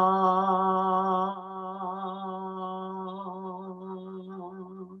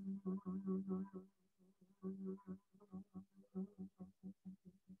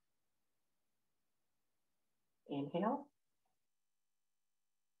 Inhale.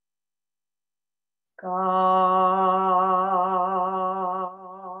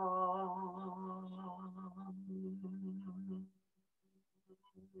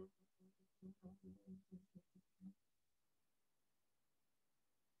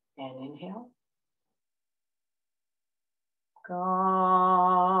 And inhale.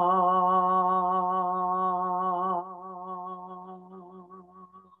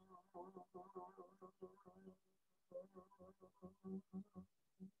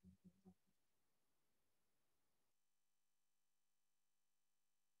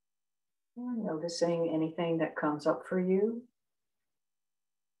 Noticing anything that comes up for you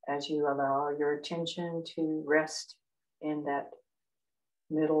as you allow your attention to rest in that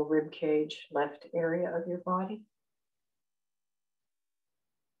middle rib cage left area of your body.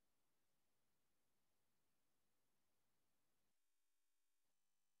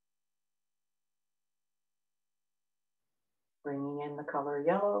 Bringing in the color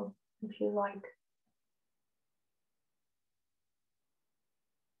yellow if you like.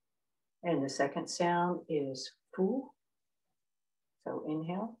 And the second sound is fu. So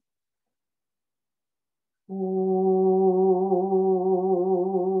inhale.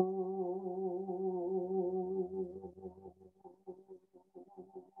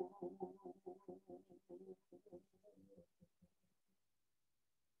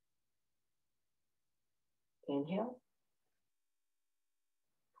 Inhale.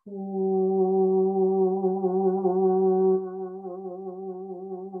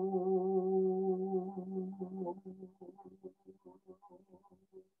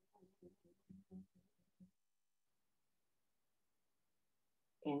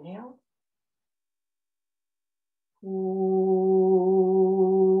 Inhale.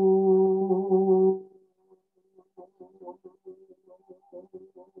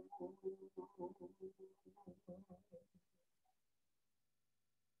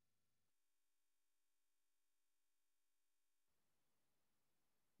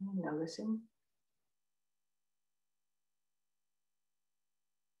 Noticing.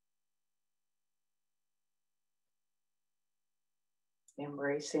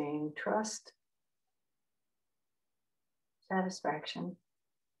 Embracing trust, satisfaction,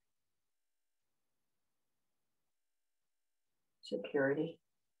 security.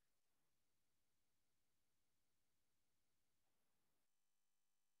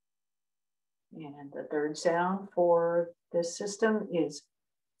 And the third sound for this system is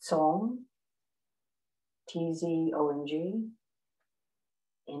Tsong, T-Z-O-N-G.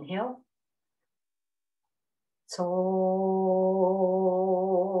 Inhale. Tsong.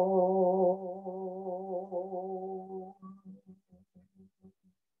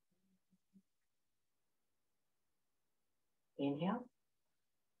 Inhale.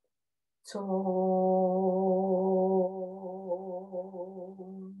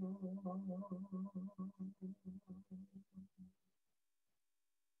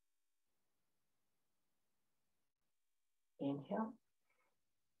 Inhale.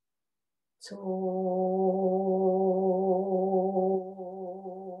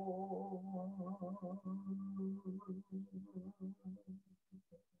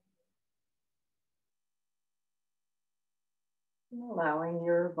 Allowing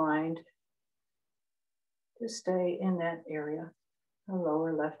your mind to stay in that area, the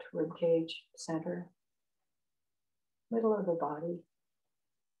lower left rib cage center, middle of the body.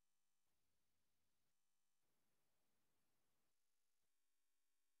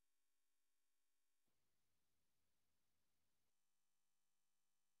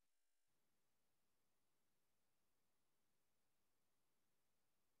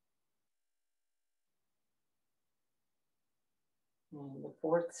 And the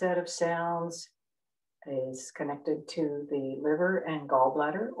fourth set of sounds is connected to the liver and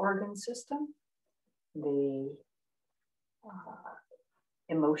gallbladder organ system. The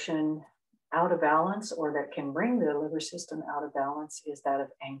emotion out of balance, or that can bring the liver system out of balance, is that of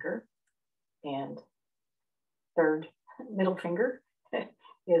anger. And third, middle finger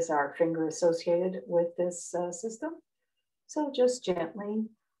is our finger associated with this system. So just gently,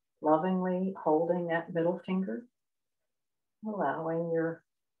 lovingly holding that middle finger, allowing your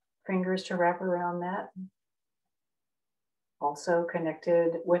fingers to wrap around that. Also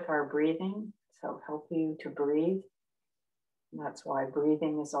connected with our breathing, so help you to breathe. And that's why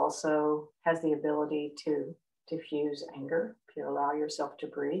breathing is also has the ability to diffuse anger if you allow yourself to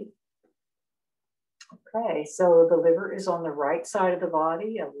breathe. Okay, so the liver is on the right side of the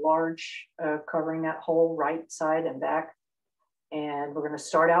body, a large covering that whole right side and back. And we're going to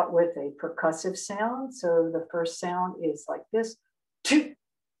start out with a percussive sound. So the first sound is like this.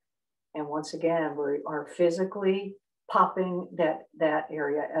 And once again, we are physically popping that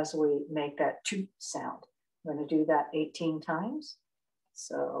area as we make that toot sound. We're going to do that 18 times.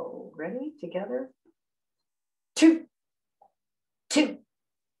 So ready, together? Toot, toot,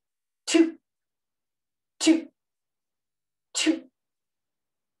 toot, toot, toot, toot,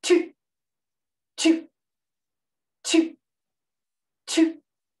 toot, toot, toot, toot,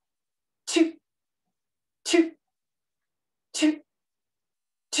 toot, toot,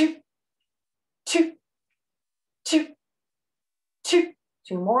 toot, toot, toot, toot.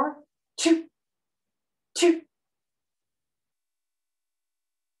 Two more. Toot, toot.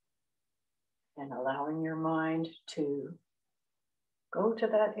 And allowing your mind to go to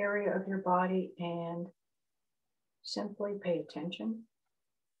that area of your body and simply pay attention.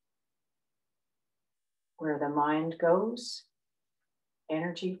 Where the mind goes,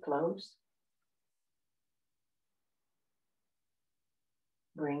 energy flows.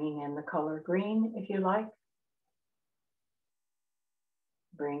 Bringing in the color green, if you like.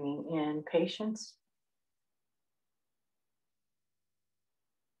 Bringing in patience,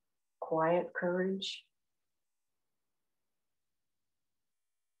 quiet courage,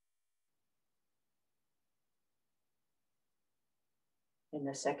 and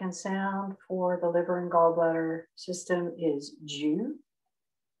the second sound for the liver and gallbladder system is Ju.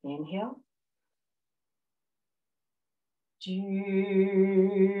 Inhale. Ju.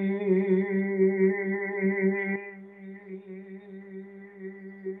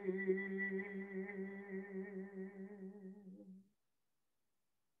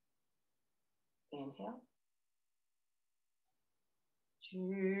 Inhale.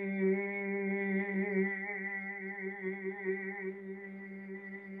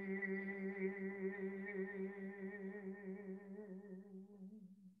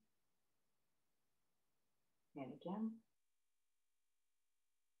 And again.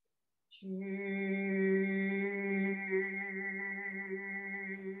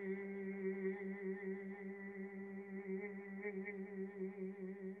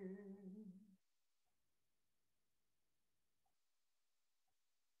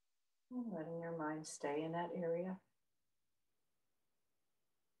 And letting your mind stay in that area.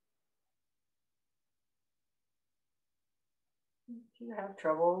 If you have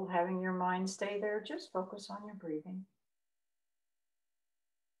trouble having your mind stay there, just focus on your breathing.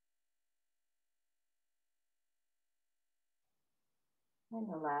 And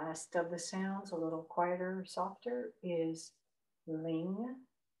the last of the sounds, a little quieter, softer, is Ling.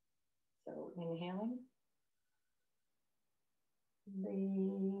 So inhaling.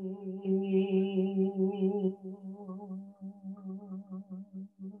 Ling.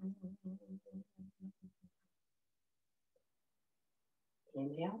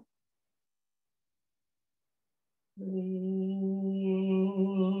 Inhale.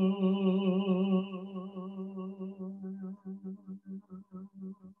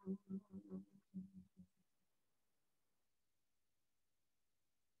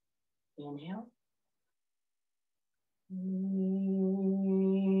 Inhale.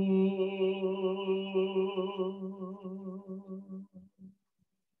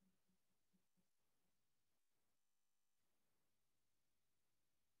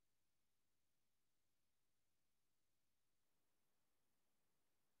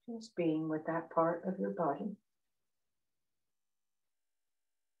 Just being with that part of your body.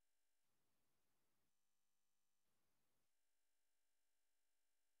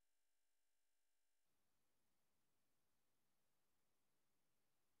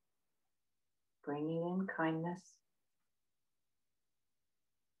 Bringing in kindness.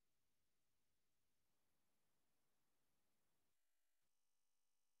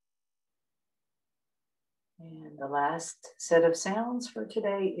 And the last set of sounds for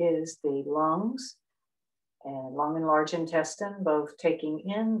today is the lungs and lung and large intestine, both taking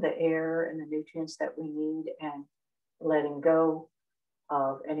in the air and the nutrients that we need and letting go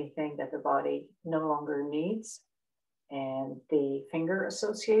of anything that the body no longer needs. And the finger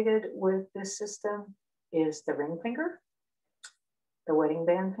associated with this system is the ring finger, the wedding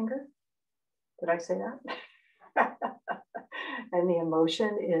band finger. Did I say that? And the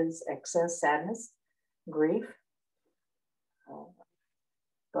emotion is excess sadness, grief,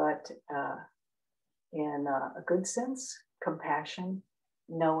 but in a good sense, compassion,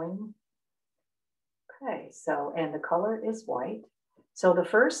 knowing. Okay, so, and the color is white. So the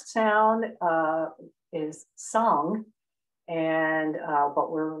first sound is song, and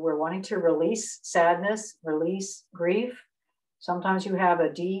but we're wanting to release sadness, release grief. Sometimes you have a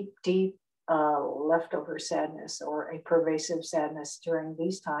deep leftover sadness or a pervasive sadness during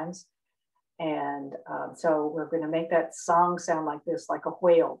these times. And so we're going to make that song sound like this, like a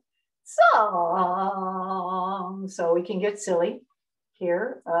whale. Song. So we can get silly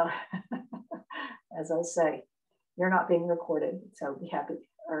here. As I say, you're not being recorded, so be happy.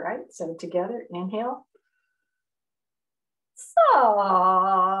 All right, so together, inhale. Song.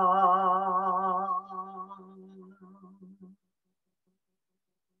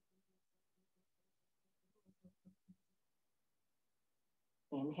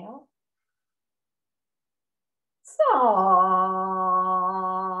 Inhale. Song.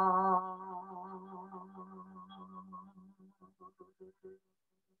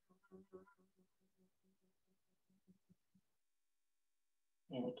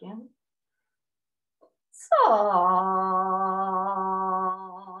 And again.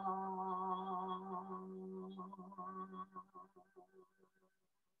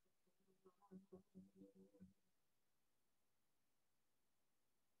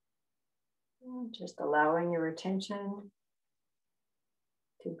 Just allowing your attention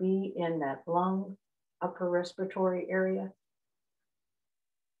to be in that lung, upper respiratory area,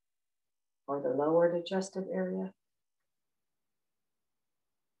 or the lower digestive area.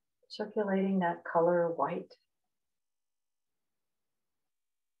 Circulating that color white.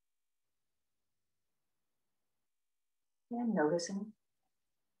 And noticing.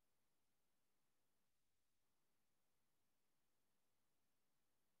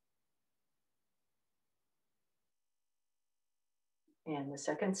 And the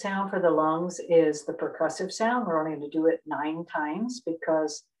second sound for the lungs is the percussive sound. We're only going to do it 9 times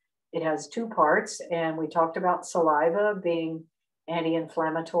because it has 2 parts. And we talked about saliva being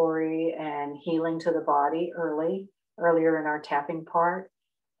anti-inflammatory and healing to the body earlier in our tapping part.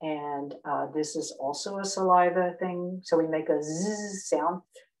 And this is also a saliva thing. So we make a zzz sound,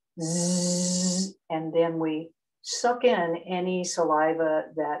 zzz, and then we suck in any saliva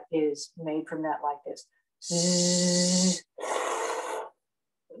that is made from that like this. Zzz.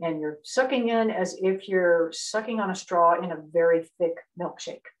 And you're sucking in as if you're sucking on a straw in a very thick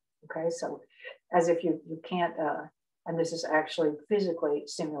milkshake. Okay, so as if you can't, and this is actually physically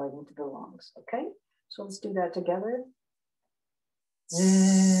stimulating to the lungs. Okay, so let's do that together.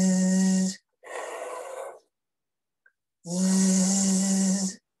 Zzz.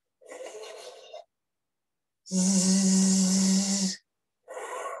 Zzz. Zzz.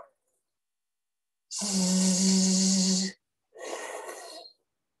 Zzz.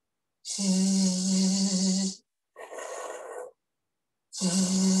 Zzz.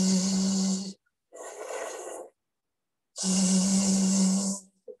 Zzz. Zzz.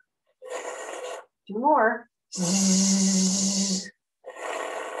 2 more. Zzz.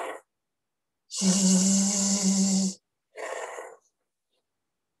 Zzz.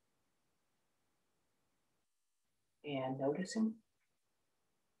 And noticing.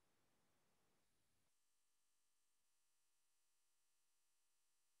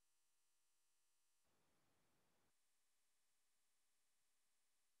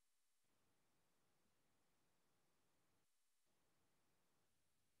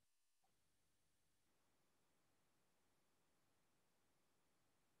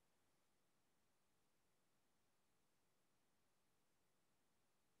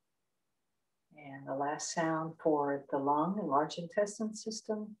 And the last sound for the lung and large intestine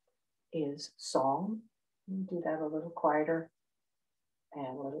system is song. Do that a little quieter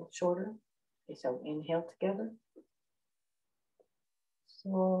and a little shorter. Okay, so inhale together.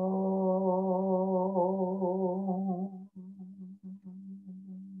 So.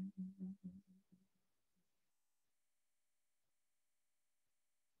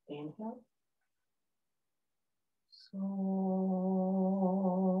 Inhale. So.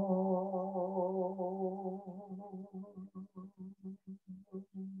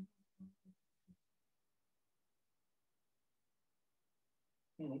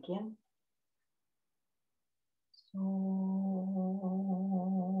 And again.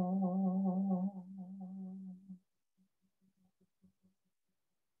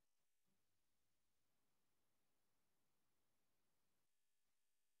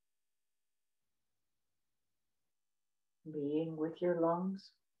 Being with your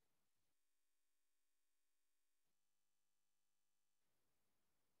lungs.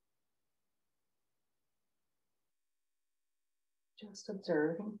 Just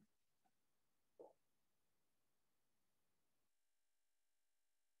observing.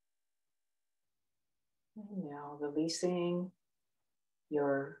 And now releasing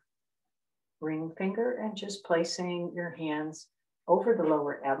your ring finger and just placing your hands over the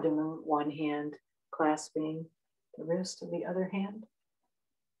lower abdomen, one hand clasping the wrist of the other hand.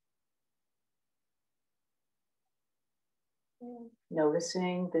 And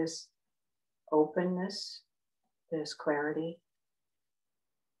noticing this openness, this clarity.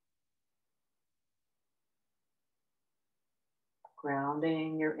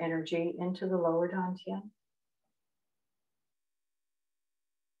 Grounding your energy into the lower dantian,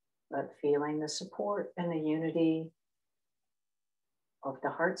 but feeling the support and the unity of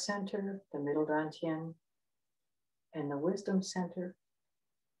the heart center, the middle dantian, and the wisdom center,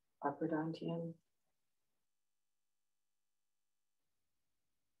 upper dantian.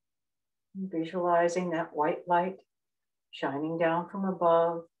 Visualizing that white light shining down from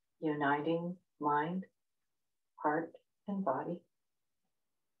above, uniting mind, heart, and body.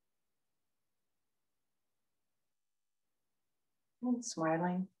 And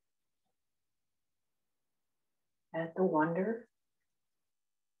smiling at the wonder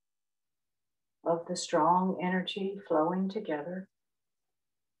of the strong energy flowing together.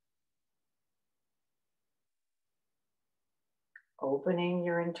 Opening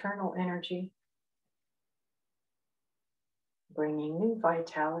your internal energy, bringing new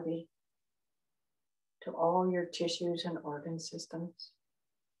vitality to all your tissues and organ systems.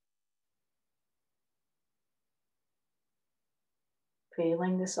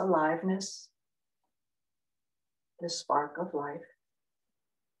 Feeling this aliveness, this spark of life.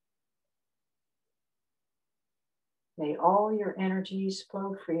 May all your energies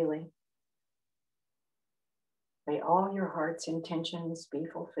flow freely. May all your heart's intentions be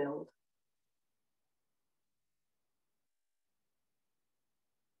fulfilled.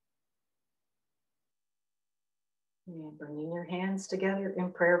 And bringing your hands together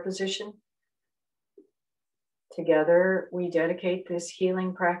in prayer position. Together, we dedicate this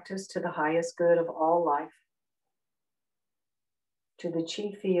healing practice to the highest good of all life, to the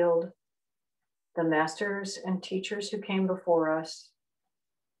Qi field, the masters and teachers who came before us,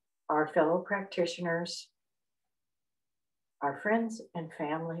 our fellow practitioners, our friends and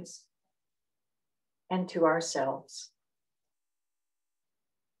families, and to ourselves.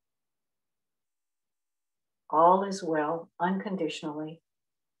 All is well, unconditionally,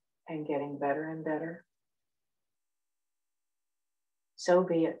 and getting better and better. So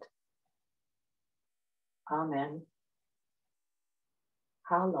be it. Amen.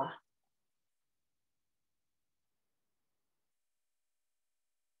 Allah.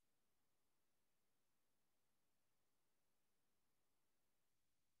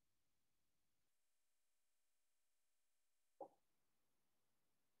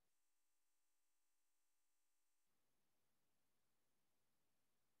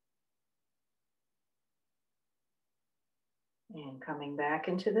 And coming back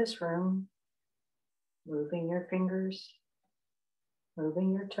into this room, moving your fingers,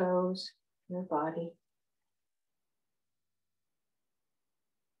 moving your toes, your body.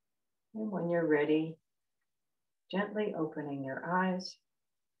 And when you're ready, gently opening your eyes.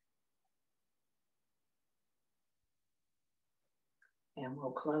 And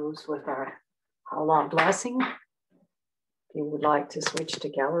we'll close with our Allah blessing. If you would like to switch to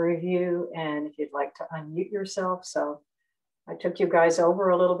gallery view and if you'd like to unmute yourself. So I took you guys over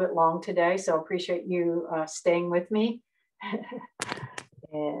a little bit long today, so appreciate you staying with me.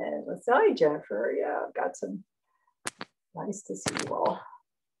 And let's see, Jennifer. Yeah, I've got some. Nice to see you all.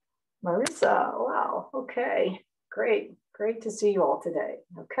 Marissa, wow, okay, great. Great to see you all today.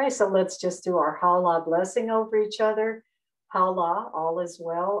 Okay, so let's just do our Allah blessing over each other. Allah, all is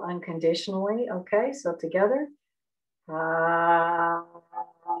well, unconditionally. Okay, so together. Allah.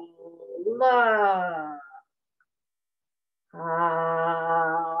 Allah.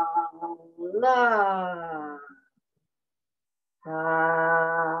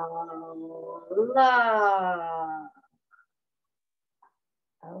 Allah.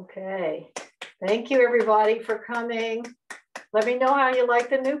 Okay, thank you everybody for coming. Let me know how you like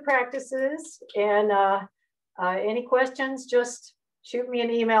the new practices, and any questions, just shoot me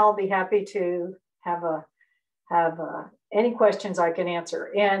an email. I'll be happy to have any questions I can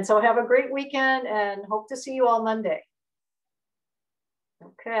answer. And so have a great weekend and hope to see you all Monday.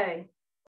 Okay.